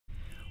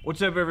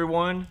What's up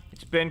everyone?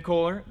 It's Ben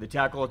Kohler, the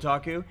Tackle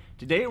Otaku.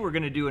 Today we're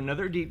going to do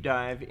another deep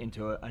dive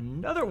into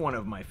another one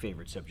of my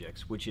favorite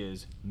subjects, which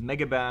is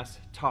Megabass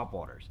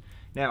topwaters.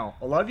 Now,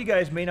 a lot of you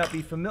guys may not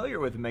be familiar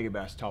with the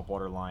Megabass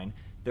topwater line.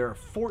 There are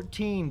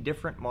 14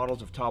 different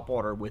models of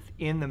topwater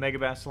within the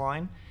Megabass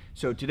line.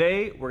 So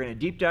today we're going to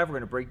deep dive, we're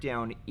going to break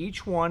down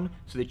each one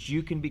so that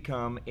you can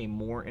become a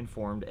more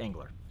informed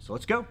angler. So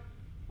let's go.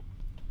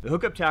 The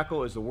Hookup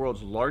Tackle is the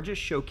world's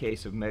largest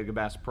showcase of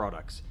Megabass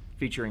products,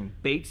 featuring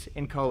baits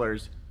and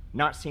colors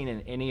not seen in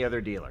any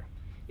other dealer.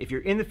 If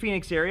you're in the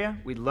Phoenix area,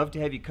 we'd love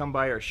to have you come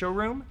by our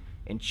showroom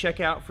and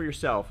check out for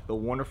yourself the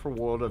wonderful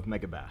world of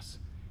Megabass.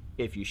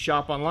 If you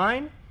shop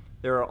online,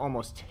 there are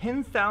almost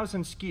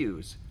 10,000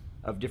 SKUs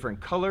of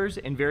different colors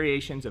and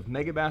variations of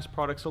Megabass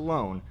products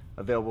alone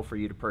available for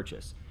you to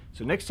purchase.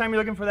 So next time you're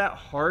looking for that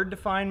hard to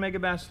find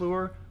Megabass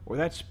lure or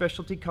that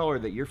specialty color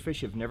that your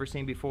fish have never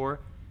seen before,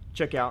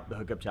 check out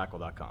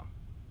thehookuptackle.com.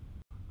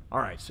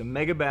 Alright, so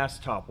Megabass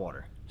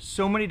topwater.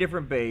 So many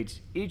different baits,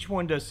 each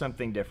one does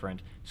something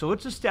different. So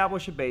let's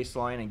establish a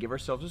baseline and give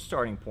ourselves a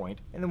starting point,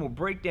 and then we'll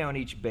break down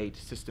each bait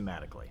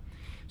systematically.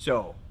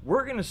 So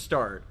we're going to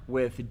start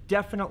with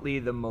definitely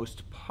the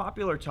most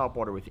popular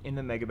topwater within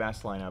the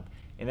Megabass lineup,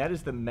 and that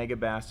is the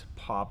Megabass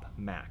Pop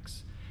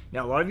Max.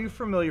 Now a lot of you are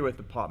familiar with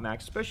the Pop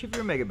Max, especially if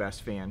you're a Megabass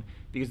fan,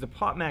 because the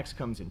Pop Max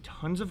comes in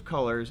tons of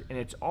colors, and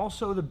it's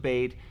also the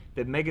bait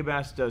that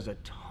Megabass does a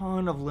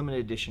ton of limited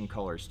edition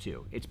colors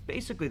too. It's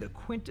basically the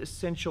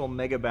quintessential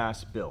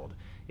Megabass build.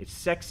 It's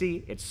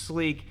sexy, it's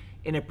sleek,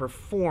 and it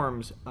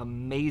performs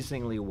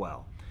amazingly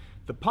well.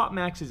 The Pop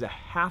Max is a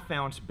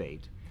half-ounce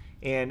bait,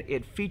 and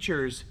it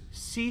features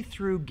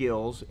see-through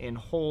gills and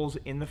holes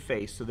in the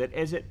face so that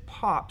as it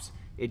pops,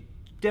 it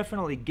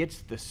definitely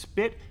gets the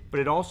spit, but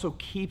it also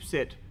keeps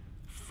it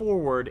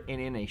forward and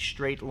in a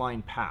straight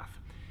line path.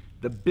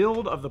 The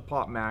build of the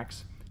Pop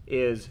Max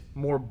is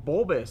more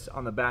bulbous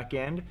on the back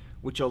end,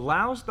 which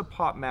allows the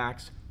Pop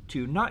Max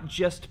to not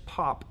just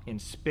pop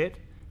and spit,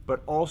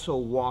 but also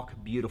walk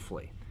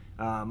beautifully.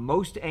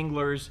 Most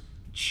anglers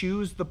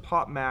choose the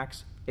Pop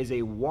Max as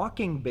a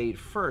walking bait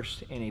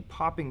first and a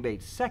popping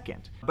bait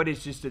second, but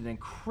it's just an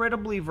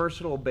incredibly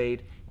versatile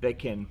bait that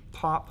can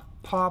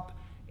pop,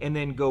 and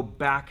then go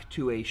back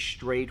to a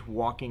straight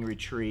walking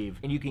retrieve.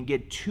 And you can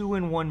get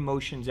 2-in-1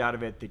 motions out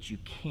of it that you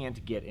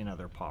can't get in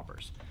other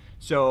poppers.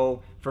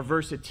 So for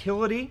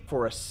versatility,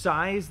 for a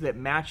size that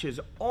matches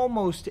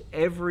almost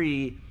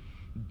every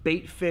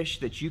bait fish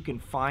that you can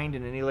find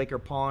in any lake or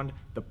pond,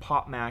 the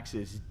Pop Max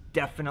is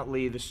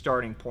definitely the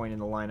starting point in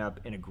the lineup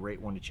and a great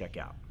one to check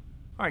out.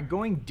 All right,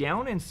 going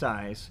down in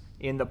size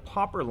in the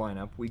popper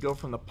lineup, we go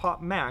from the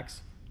Pop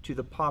Max to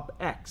the Pop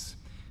X.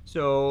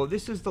 So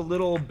this is the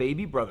little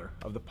baby brother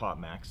of the Pop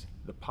Max,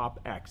 the Pop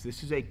X.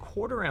 This is a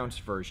 1/4 ounce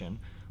version,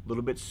 a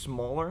little bit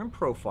smaller in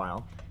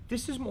profile.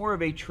 This is more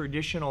of a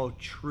traditional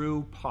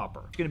true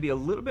popper. It's going to be a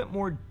little bit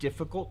more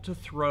difficult to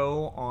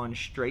throw on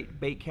straight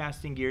bait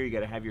casting gear. You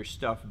got to have your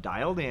stuff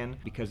dialed in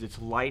because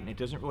it's light and it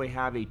doesn't really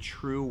have a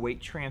true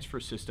weight transfer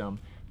system,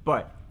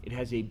 but it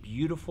has a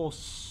beautiful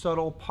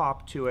subtle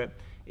pop to it.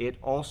 It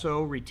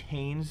also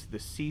retains the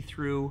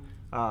see-through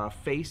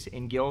face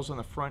and gills on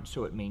the front,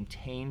 so it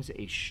maintains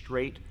a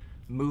straight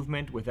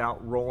movement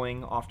without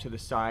rolling off to the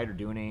side or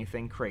doing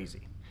anything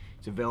crazy.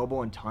 It's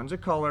available in tons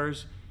of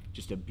colors,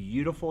 just a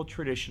beautiful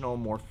traditional,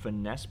 more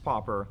finesse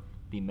popper,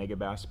 the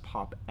Megabass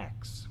Pop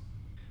X.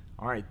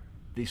 All right,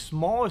 the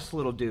smallest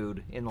little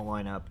dude in the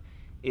lineup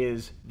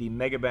is the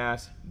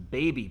Megabass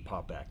Baby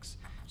Pop X.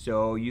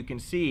 So you can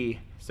see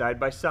side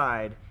by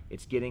side,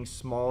 it's getting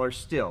smaller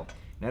still.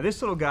 Now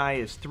this little guy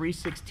is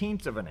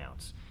 3/16 of an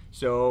ounce.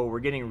 So we're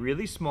getting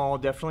really small,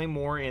 definitely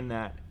more in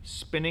that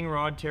spinning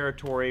rod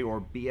territory or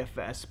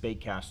BFS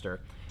baitcaster.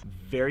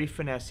 Very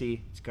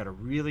finessey, it's got a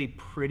really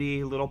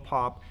pretty little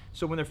pop.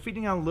 So when they're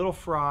feeding on little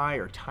fry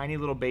or tiny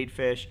little bait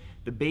fish,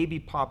 the Baby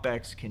Pop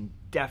X can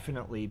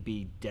definitely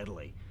be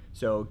deadly.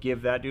 So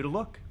give that dude a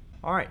look.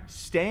 All right,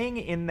 staying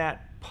in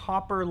that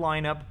popper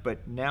lineup,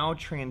 but now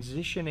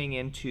transitioning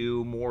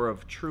into more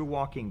of true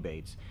walking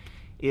baits,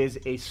 is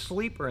a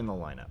sleeper in the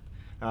lineup.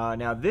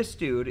 Now this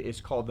dude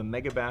is called the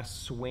Megabass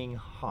Swing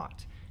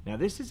Hot. Now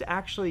this is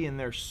actually in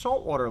their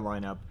saltwater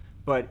lineup,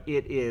 but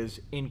it is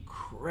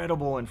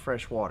incredible in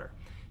freshwater.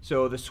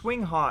 So the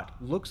Swing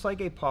Hot looks like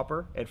a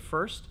popper at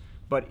first,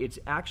 but it's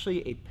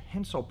actually a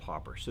pencil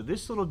popper. So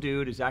this little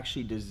dude is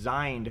actually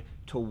designed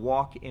to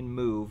walk and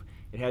move.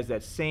 It has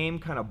that same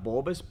kind of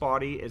bulbous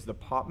body as the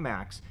Pop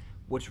Max.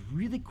 What's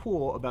really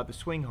cool about the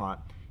Swing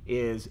Hot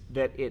is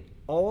that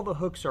all the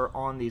hooks are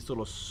on these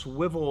little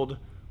swiveled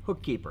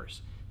hook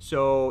keepers.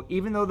 So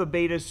even though the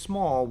bait is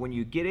small, when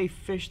you get a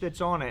fish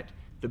that's on it,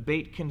 the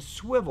bait can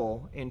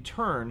swivel and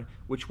turn,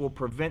 which will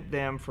prevent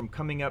them from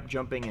coming up,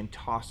 jumping, and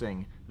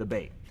tossing the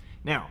bait.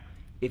 Now,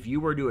 if you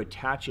were to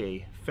attach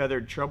a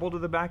feathered treble to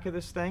the back of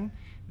this thing,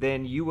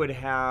 then you would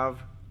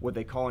have what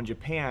they call in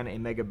Japan a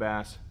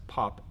Megabass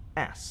Pop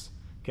S.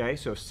 Okay,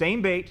 so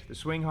same bait, the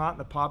Swing Hot and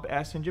the Pop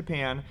S in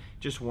Japan,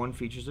 just one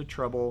features a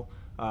treble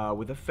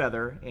with a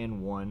feather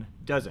and one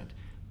doesn't.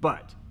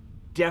 But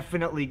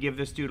definitely give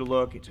this dude a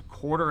look. It's a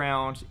 1/4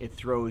 ounce. It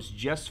throws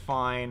just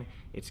fine.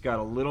 It's got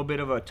a little bit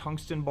of a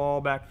tungsten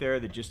ball back there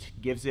that just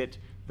gives it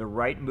the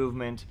right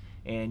movement,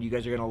 and you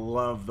guys are gonna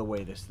love the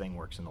way this thing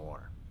works in the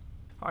water.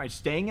 All right,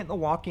 staying in the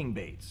walking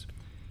baits,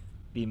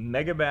 the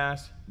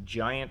Megabass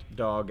Giant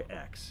Dog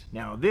X.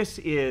 Now this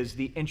is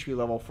the entry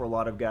level for a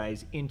lot of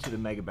guys into the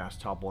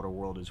Megabass topwater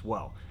world as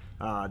well.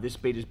 This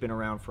bait has been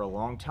around for a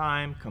long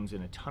time, comes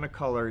in a ton of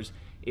colors.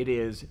 It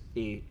is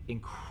an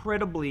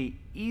incredibly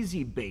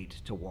easy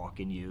bait to walk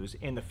and use,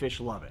 and the fish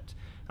love it.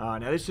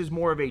 Now this is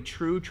more of a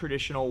true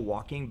traditional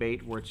walking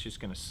bait where it's just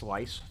gonna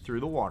slice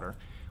through the water.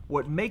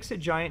 What makes a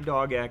Giant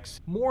Dog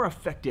X more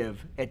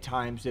effective at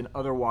times than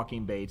other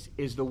walking baits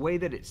is the way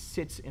that it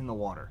sits in the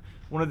water.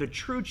 One of the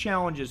true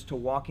challenges to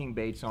walking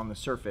baits on the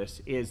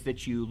surface is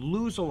that you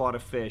lose a lot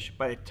of fish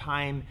by the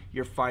time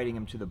you're fighting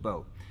them to the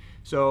boat.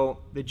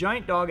 So the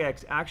Giant Dog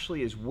X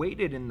actually is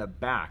weighted in the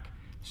back.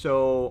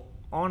 So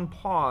on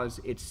pause,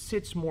 it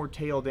sits more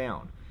tail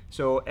down.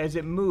 So as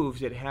it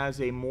moves, it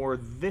has a more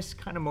this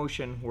kind of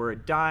motion where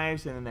it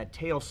dives and then that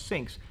tail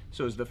sinks.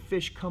 So as the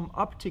fish come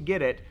up to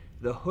get it,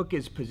 the hook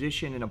is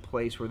positioned in a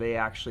place where they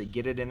actually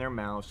get it in their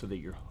mouth so that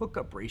your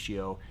hookup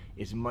ratio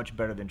is much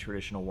better than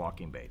traditional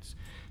walking baits.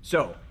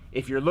 So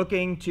if you're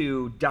looking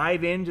to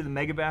dive into the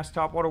Megabass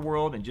topwater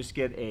world and just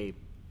get a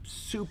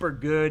super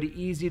good,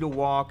 easy to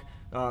walk,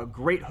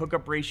 great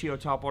hookup ratio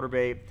topwater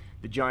bait,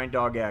 the Giant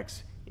Dog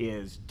X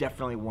is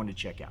definitely one to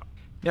check out.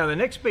 Now the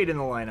next bait in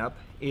the lineup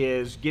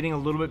is getting a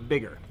little bit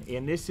bigger,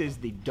 and this is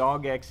the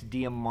Dog X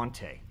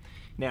Diamante.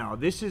 Now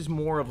this is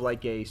more of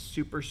like a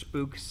super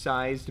spook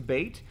sized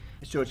bait,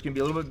 so it's going to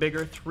be a little bit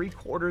bigger,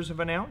 3/4 of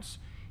an ounce.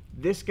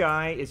 This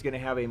guy is going to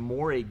have a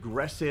more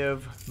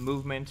aggressive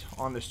movement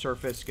on the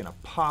surface. It's going to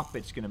pop,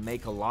 it's going to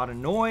make a lot of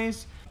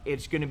noise.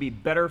 It's going to be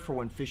better for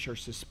when fish are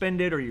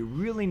suspended or you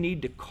really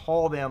need to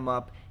call them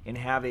up and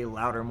have a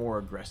louder, more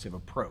aggressive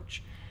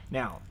approach.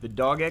 Now, the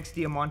Dog X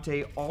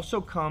Diamante also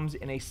comes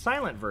in a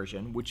silent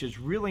version, which is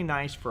really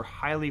nice for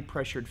highly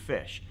pressured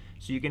fish.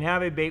 So you can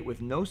have a bait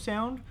with no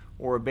sound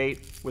or a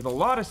bait with a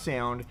lot of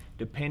sound,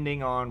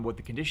 depending on what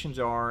the conditions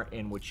are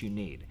and what you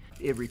need.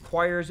 It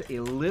requires a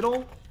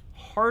little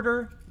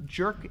harder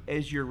jerk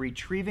as you're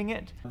retrieving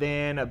it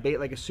than a bait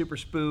like a Super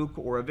Spook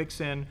or a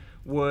Vixen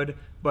would,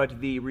 but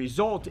the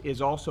result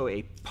is also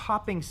a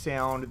popping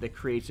sound that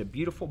creates a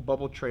beautiful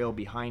bubble trail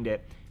behind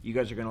it. You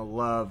guys are gonna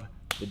love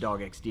the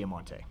Dog X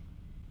Diamante.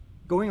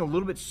 Going a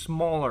little bit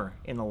smaller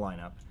in the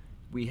lineup,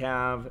 we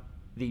have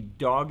the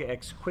Dog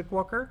X Quick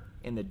Walker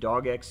and the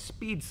Dog X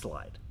Speed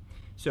Slide.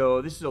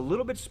 So this is a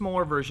little bit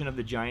smaller version of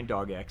the Giant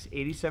Dog X,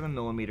 87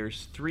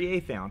 millimeters,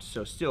 3/8 ounce,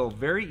 so still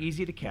very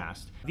easy to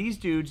cast. These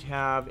dudes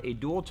have a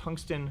dual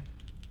tungsten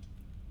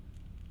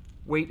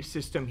weight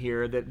system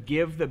here that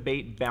give the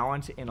bait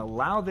balance and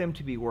allow them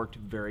to be worked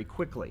very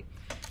quickly.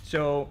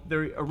 So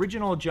the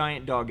original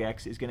Giant Dog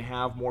X is going to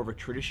have more of a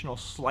traditional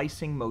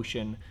slicing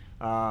motion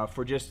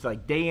for just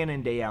like day in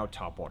and day out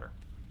topwater.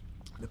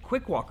 The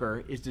Quick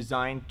Walker is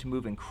designed to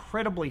move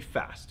incredibly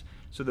fast,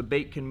 so the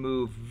bait can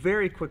move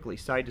very quickly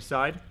side to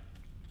side,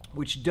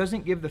 which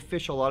doesn't give the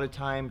fish a lot of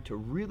time to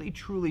really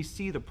truly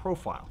see the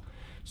profile.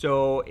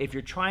 So if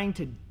you're trying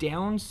to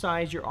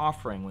downsize your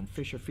offering when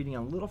fish are feeding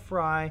on little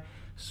fry,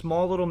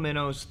 small little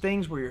minnows,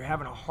 things where you're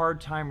having a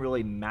hard time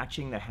really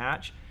matching the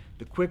hatch,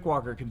 the Quick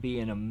Walker can be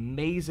an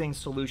amazing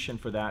solution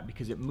for that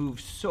because it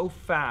moves so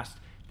fast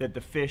that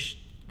the fish,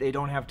 they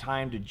don't have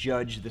time to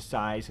judge the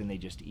size and they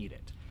just eat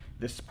it.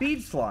 The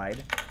Speed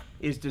Slide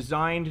is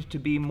designed to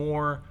be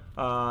more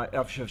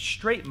of a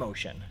straight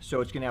motion.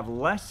 So it's going to have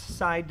less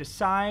side to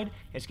side.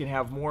 It's going to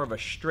have more of a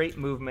straight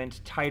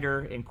movement, tighter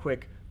and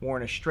quick, more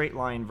in a straight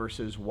line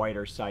versus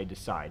wider side to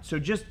side. So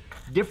just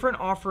different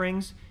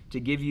offerings to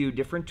give you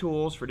different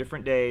tools for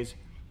different days,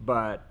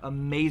 but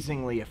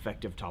amazingly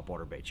effective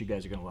topwater baits. You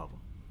guys are going to love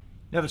them.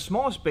 Now the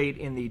smallest bait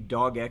in the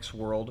Dog X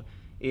world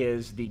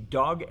is the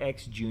Dog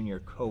X Jr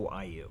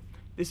Coayu.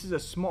 This is a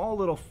small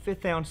little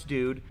 1/5 ounce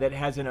dude that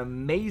has an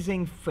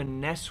amazing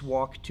finesse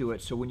walk to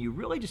it. So when you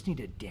really just need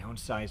to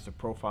downsize the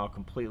profile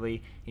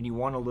completely and you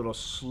want a little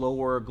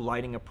slower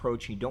gliding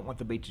approach, you don't want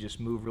the bait to just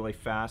move really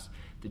fast,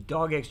 the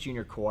Dog X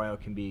Jr Coayu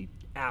can be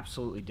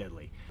absolutely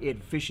deadly.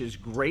 It fishes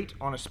great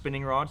on a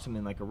spinning rod,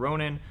 something like a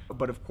Ronin,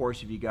 but of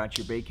course if you got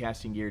your bait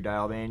casting gear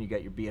dialed in, you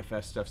got your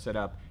BFS stuff set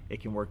up,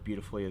 it can work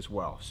beautifully as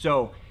well.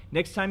 So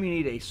next time you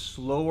need a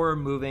slower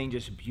moving,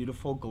 just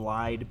beautiful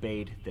glide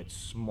bait that's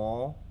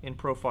small in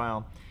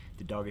profile,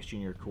 the Dog X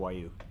Jr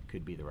Coayu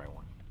could be the right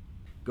one.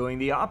 Going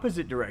the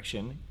opposite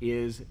direction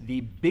is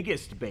the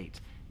biggest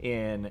bait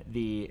in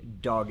the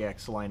Dog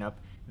X lineup.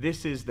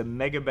 This is the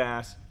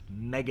Megabass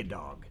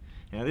Megadog.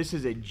 Now this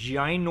is a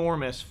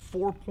ginormous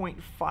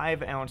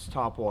 4.5 ounce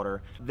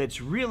topwater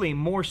that's really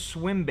more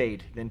swim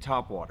bait than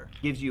topwater.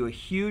 Gives you a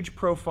huge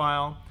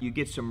profile. You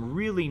get some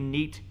really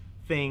neat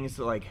things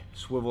like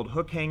swiveled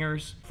hook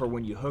hangers for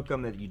when you hook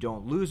them that you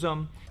don't lose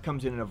them.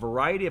 Comes in a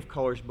variety of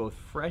colors, both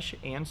fresh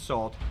and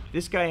salt.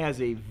 This guy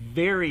has a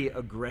very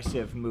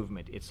aggressive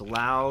movement. It's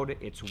loud,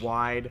 it's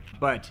wide,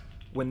 but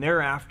when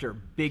they're after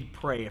big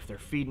prey, if they're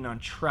feeding on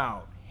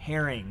trout,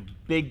 herring,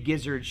 big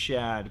gizzard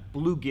shad,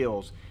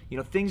 bluegills, you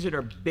know, things that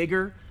are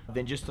bigger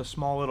than just a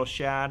small little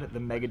shad, the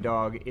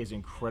Megadog is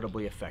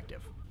incredibly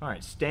effective. All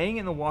right, staying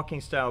in the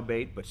walking style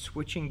bait, but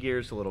switching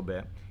gears a little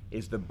bit,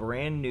 is the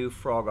brand new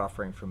frog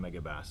offering from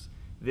Megabass.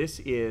 This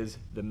is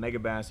the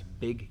Megabass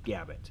Big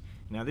Gabot.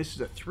 Now this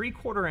is a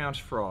 3/4 ounce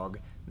frog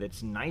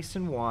that's nice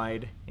and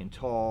wide and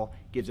tall,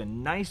 gives a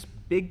nice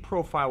big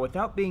profile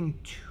without being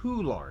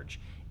too large.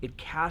 It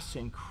casts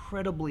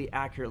incredibly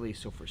accurately,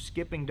 so for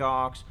skipping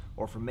docks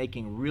or for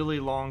making really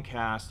long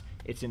casts,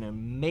 it's an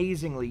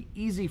amazingly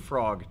easy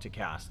frog to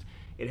cast.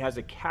 It has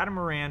a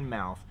catamaran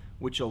mouth,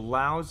 which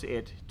allows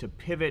it to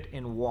pivot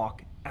and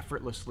walk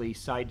effortlessly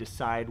side to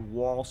side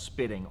while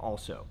spitting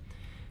also.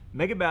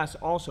 Megabass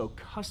also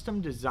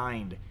custom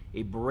designed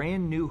a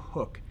brand new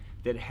hook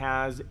that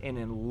has an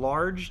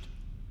enlarged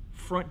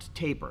front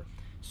taper.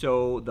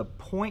 So the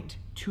point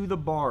to the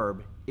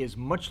barb is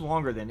much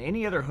longer than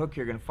any other hook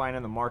you're going to find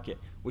on the market,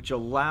 which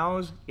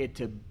allows it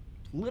to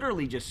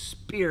literally just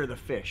spear the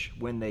fish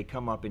when they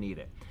come up and eat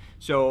it.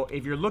 So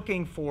if you're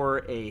looking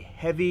for a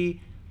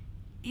heavy,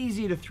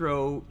 easy to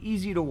throw,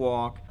 easy to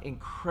walk,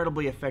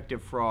 incredibly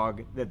effective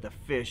frog that the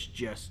fish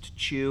just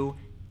chew,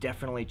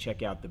 definitely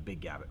check out the Big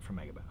Gabot from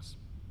Megabass.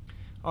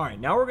 All right,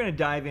 now we're going to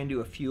sive into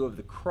a few of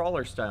the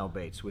crawler style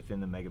baits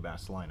within the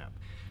Megabass lineup.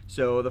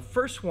 So the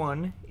first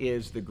one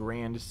is the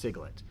Grand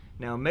Siglett.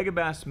 Now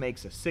Megabass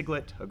makes a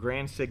Siglett, a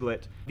Grand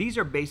Siglett. These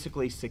are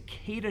basically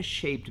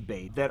cicada-shaped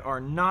bait that are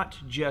not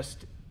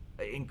just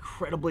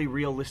incredibly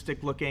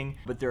realistic looking,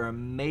 but they're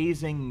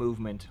amazing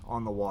movement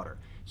on the water.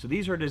 So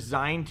these are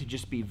designed to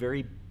just be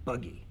very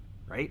buggy,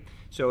 right?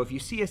 So if you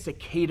see a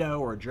cicada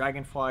or a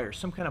dragonfly or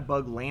some kind of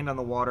bug land on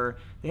the water,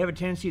 they have a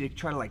tendency to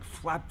try to like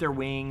flap their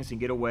wings and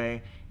get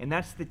away, and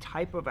that's the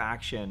type of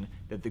action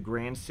that the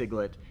Grand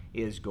Siglett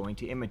is going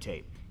to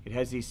imitate. It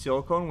has these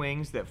silicone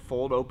wings that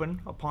fold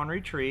open upon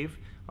retrieve.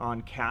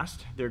 On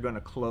cast, they're going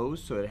to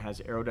close so it has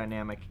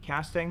aerodynamic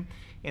casting,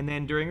 and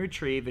then during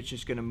retrieve, it's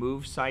just going to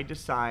move side to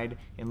side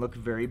and look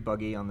very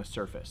buggy on the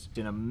surface. It's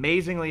an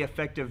amazingly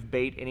effective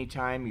bait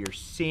anytime you're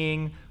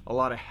seeing a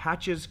lot of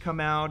hatches come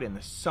out in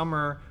the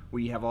summer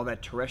where you have all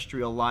that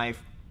terrestrial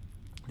life.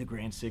 The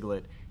Grand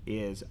Siglett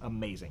is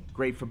amazing.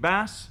 Great for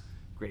bass,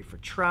 great for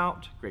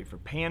trout, great for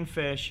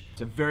panfish.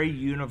 It's a very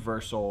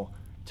universal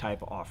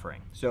type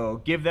offering. So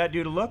give that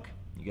dude a look.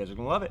 You guys are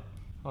going to love it.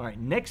 All right,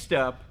 next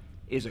up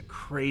is a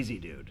crazy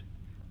dude.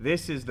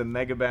 This is the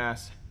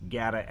Megabass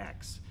Gatta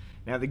X.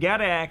 Now the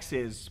Gatta X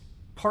is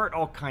part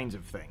all kinds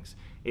of things.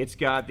 It's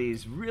got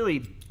these really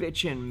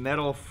bitchin'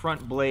 metal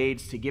front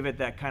blades to give it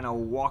that kind of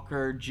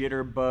walker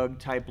jitterbug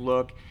type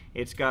look.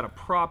 It's got a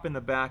prop in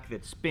the back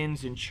that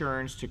spins and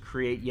churns to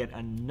create yet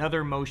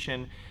another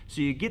motion.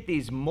 So you get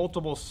these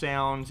multiple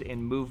sounds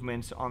and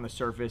movements on the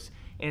surface,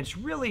 and it's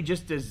really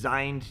just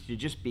designed to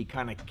just be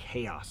kind of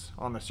chaos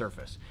on the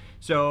surface.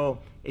 So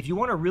if you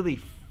want a really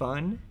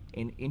fun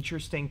and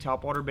interesting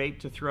topwater bait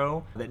to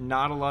throw that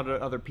not a lot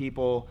of other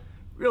people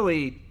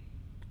really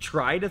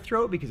try to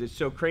throw because it's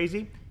so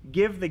crazy,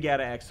 give the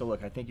Gatta X a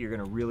look. I think you're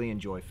going to really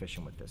enjoy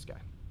fishing with this guy.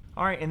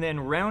 All right, and then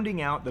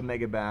rounding out the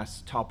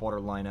Megabass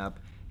topwater lineup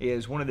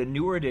is one of the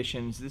newer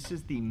additions. This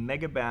is the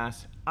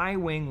Megabass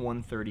iWing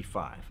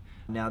 135.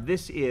 Now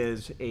this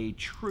is a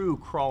true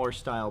crawler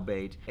style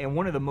bait and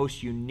one of the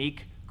most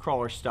unique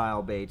crawler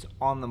style baits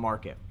on the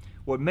market.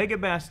 What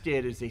Megabass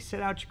did is they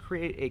set out to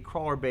create a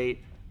crawler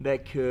bait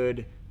that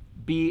could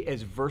be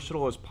as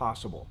versatile as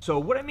possible. So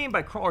what I mean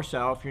by crawler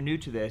style, if you're new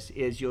to this,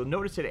 is you'll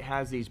notice that it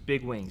has these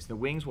big wings. The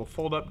wings will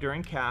fold up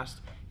during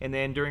cast, and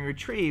then during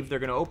retrieve, they're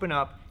gonna open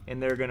up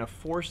and they're gonna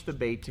force the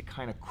bait to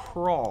kind of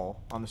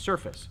crawl on the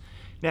surface.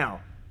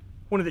 Now,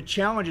 one of the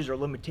challenges or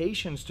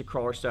limitations to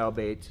crawler style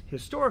baits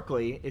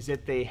historically is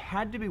that they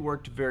had to be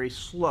worked very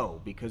slow,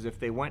 because if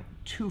they went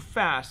too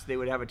fast, they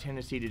would have a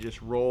tendency to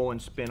just roll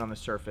and spin on the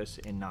surface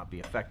and not be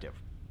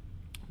effective.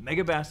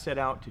 Megabass set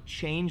out to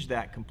change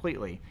that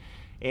completely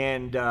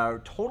and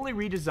totally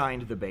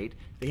redesigned the bait.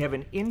 They have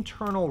an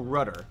internal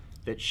rudder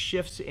that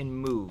shifts and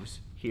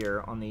moves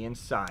here on the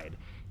inside.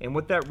 And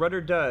what that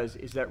rudder does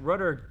is that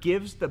rudder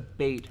gives the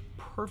bait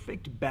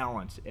perfect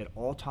balance at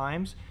all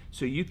times,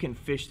 so you can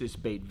fish this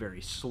bait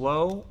very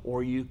slow,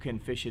 or you can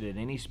fish it at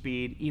any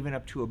speed, even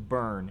up to a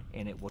burn,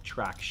 and it will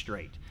track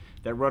straight.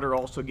 That rudder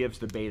also gives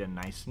the bait a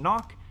nice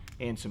knock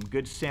and some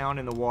good sound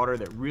in the water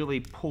that really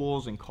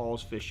pulls and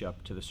calls fish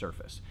up to the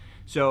surface.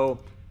 So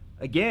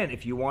again,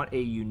 if you want a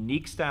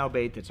unique style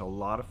bait that's a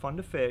lot of fun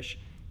to fish,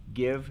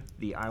 give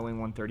the iWing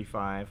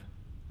 135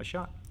 a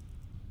shot.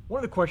 One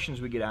of the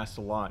questions we get asked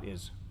a lot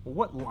is, well,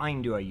 what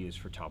line do I use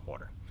for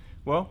topwater?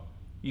 Well,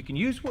 you can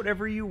use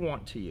whatever you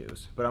want to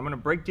use, but I'm going to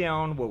break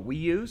down what we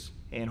use,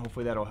 and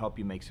hopefully that'll help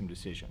you make some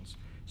decisions.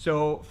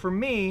 So for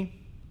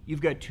me,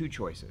 you've got two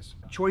choices.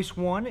 Choice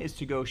one is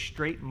to go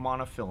straight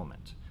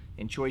monofilament,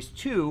 and choice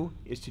two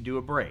is to do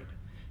a braid.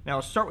 Now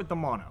I'll start with the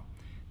mono.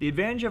 The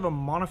advantage of a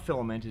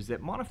monofilament is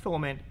that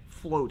monofilament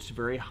floats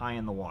very high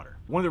in the water.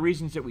 One of the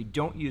reasons that we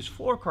don't use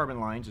fluorocarbon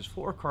lines is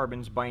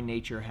fluorocarbons by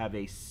nature have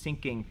a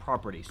sinking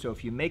property. So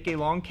if you make a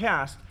long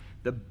cast,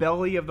 the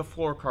belly of the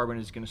fluorocarbon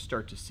is going to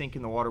start to sink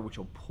in the water, which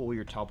will pull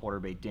your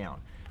topwater bait down.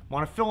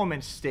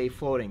 Monofilaments stay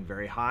floating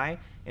very high,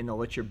 and they'll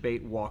let your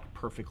bait walk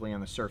perfectly on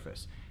the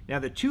surface. Now,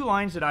 the two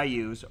lines that I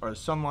use are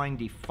Sunline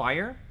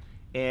Defier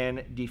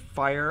and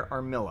Defier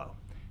Armillo.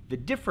 The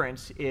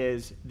difference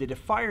is the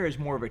Defier is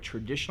more of a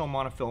traditional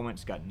monofilament.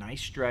 It's got nice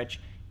stretch.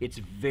 It's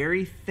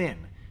very thin.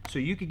 So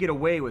you could get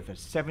away with a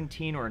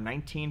 17 or a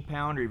 19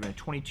 pound or even a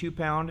 22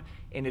 pound,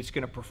 and it's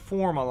going to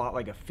perform a lot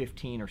like a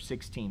 15 or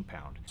 16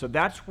 pound. So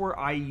that's where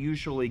I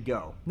usually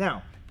go.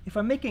 Now, if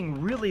I'm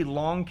making really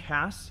long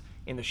casts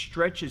and the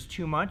stretch is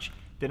too much,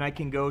 then I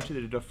can go to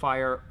the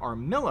Defier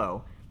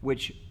Armillo,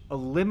 which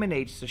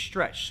eliminates the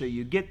stretch. So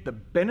you get the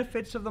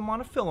benefits of the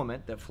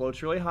monofilament that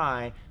floats really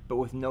high, but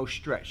with no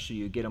stretch, so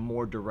you get a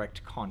more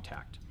direct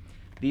contact.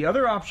 The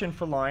other option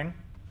for line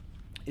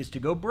is to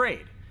go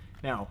braid.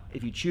 Now,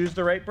 if you choose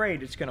the right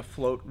braid, it's going to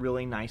float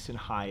really nice and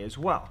high as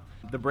well.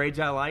 The braids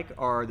I like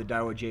are the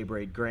Daiwa J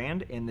Braid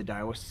Grand and the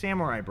Daiwa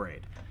Samurai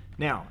Braid.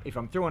 Now, if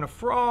I'm throwing a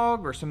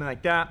frog or something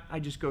like that, I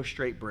just go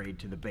straight braid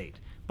to the bait.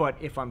 But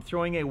if I'm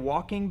throwing a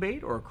walking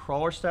bait or a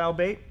crawler style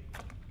bait,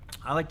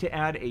 I like to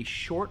add a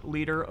short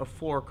leader of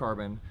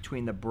fluorocarbon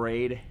between the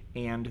braid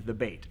and the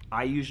bait.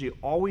 I usually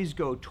always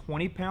go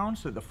 20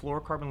 pounds so the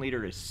fluorocarbon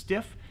leader is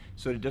stiff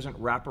so it doesn't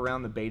wrap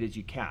around the bait as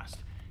you cast.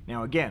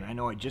 Now again, I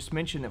know I just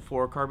mentioned that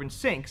fluorocarbon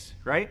sinks,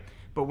 right?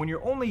 But when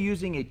you're only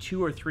using a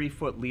 2 or 3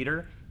 foot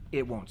leader,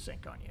 it won't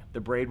sink on you. The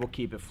braid will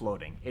keep it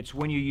floating. It's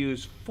when you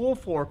use full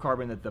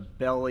fluorocarbon that the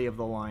belly of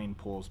the line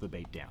pulls the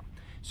bait down.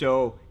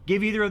 So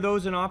give either of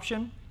those an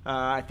option.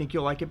 I think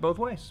you'll like it both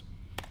ways.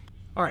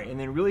 All right, and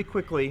then really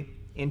quickly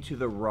into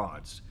the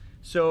rods.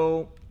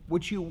 So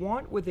what you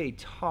want with a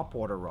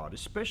topwater rod,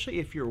 especially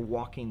if you're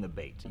walking the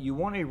bait, you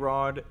want a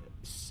rod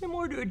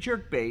similar to a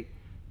jerkbait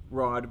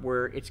rod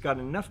where it's got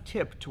enough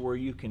tip to where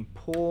you can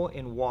pull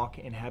and walk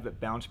and have it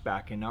bounce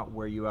back and not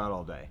wear you out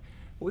all day.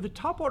 But with a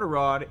topwater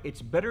rod,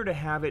 it's better to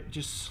have it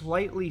just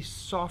slightly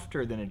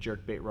softer than a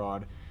jerkbait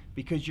rod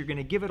because you're going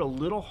to give it a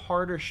little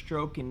harder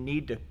stroke and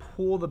need to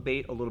pull the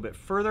bait a little bit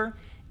further,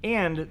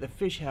 and the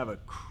fish have a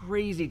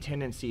crazy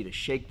tendency to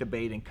shake the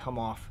bait and come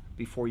off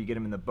before you get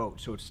them in the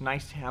boat. So it's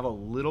nice to have a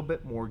little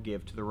bit more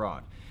give to the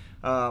rod.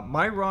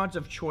 My rods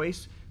of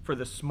choice for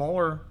the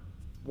smaller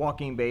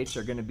walking baits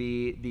are going to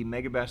be the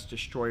Megabass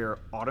Destroyer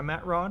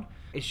Automat rod.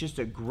 It's just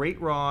a great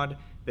rod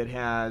that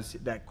has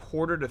that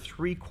 1/4 to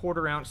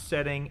 3/4 ounce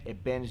setting.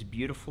 It bends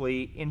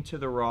beautifully into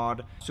the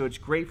rod, so it's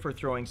great for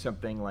throwing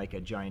something like a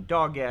giant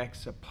Dog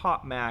X, a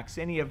Pop Max,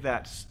 any of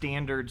that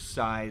standard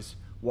size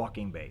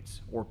walking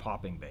baits or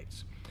popping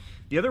baits.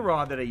 The other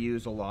rod that I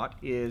use a lot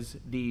is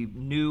the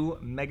new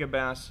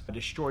Megabass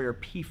Destroyer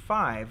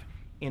P5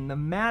 in the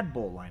Mad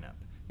Bull lineup.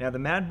 Now the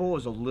Mad Bull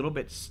is a little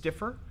bit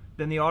stiffer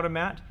than the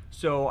Automat,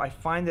 so I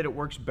find that it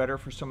works better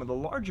for some of the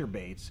larger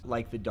baits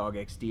like the Dog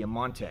X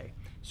Diamante.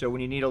 So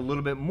when you need a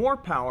little bit more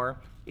power,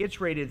 it's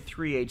rated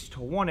 3/8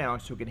 to 1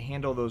 ounce, so it can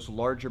handle those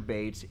larger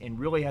baits and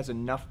really has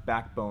enough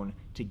backbone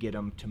to get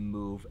them to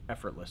move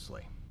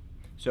effortlessly.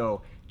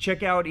 So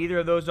check out either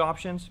of those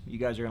options. You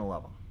guys are going to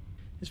love them.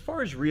 As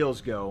far as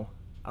reels go,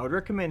 I would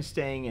recommend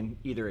staying in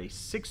either a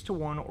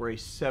 6:1 or a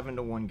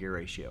 7:1 gear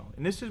ratio.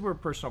 And this is where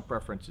personal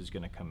preference is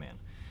going to come in.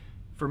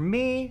 For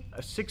me,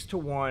 a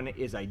 6:1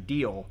 is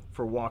ideal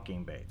for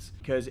walking baits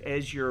because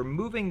as you're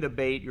moving the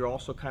bait, you're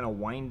also kind of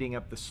winding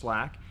up the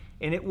slack,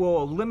 and it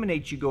will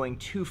eliminate you going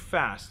too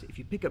fast. If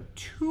you pick up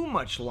too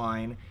much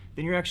line,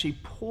 then you're actually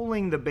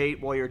pulling the bait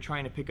while you're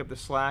trying to pick up the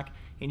slack,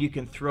 and you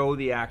can throw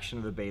the action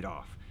of the bait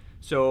off.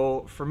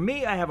 So for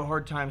me, I have a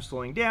hard time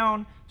slowing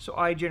down, so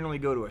I generally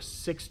go to a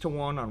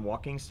 6:1 on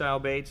walking style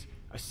baits.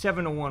 A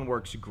 7:1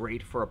 works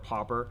great for a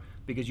popper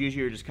because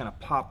usually you're just kind of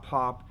pop,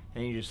 pop,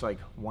 and you're just like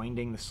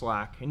winding the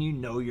slack, and you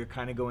know you're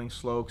kind of going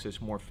slow because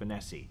it's more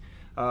finessey.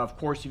 Of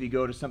course, if you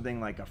go to something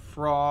like a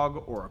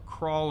frog or a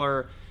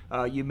crawler,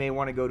 you may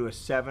want to go to a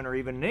 7 or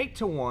even an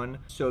 8:1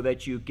 so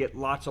that you get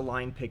lots of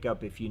line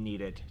pickup if you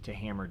need it to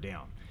hammer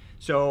down.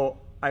 So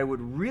I would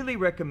really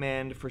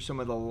recommend for some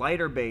of the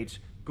lighter baits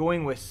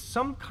going with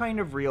some kind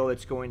of reel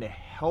that's going to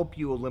help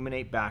you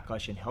eliminate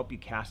backlash and help you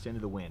cast into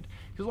the wind.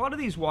 Because a lot of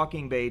these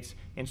walking baits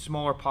and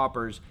smaller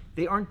poppers,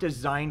 they aren't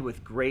designed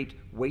with great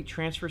weight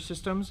transfer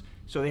systems,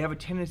 so they have a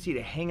tendency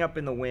to hang up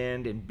in the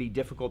wind and be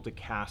difficult to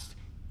cast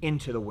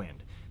into the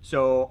wind.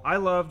 So I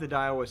love the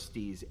Daiwa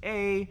Steez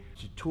A,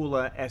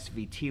 Tula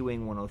SVT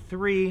Wing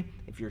 103.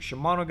 If you're a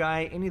Shimano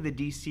guy, any of the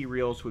DC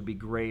reels would be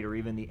great, or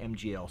even the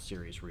MGL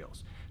series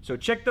reels. So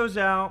check those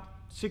out.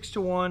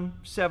 6:1,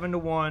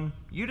 7:1,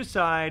 you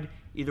decide.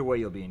 Either way,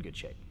 you'll be in good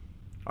shape.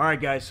 All right,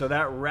 guys, so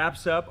that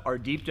wraps up our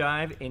deep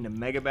dive into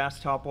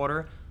Megabass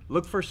topwater.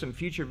 Look for some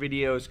future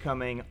videos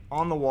coming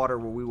on the water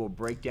where we will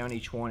break down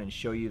each one and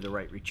show you the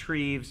right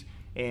retrieves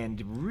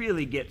and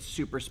really get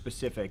super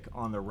specific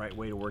on the right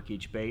way to work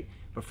each bait.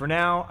 But for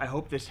now, I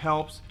hope this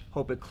helps.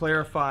 Hope it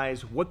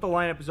clarifies what the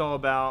lineup is all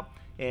about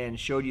and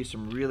showed you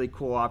some really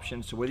cool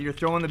options. So whether you're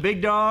throwing the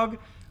big dog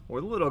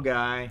or the little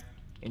guy,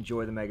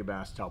 enjoy the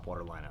Megabass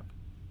Topwater lineup.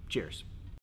 Cheers.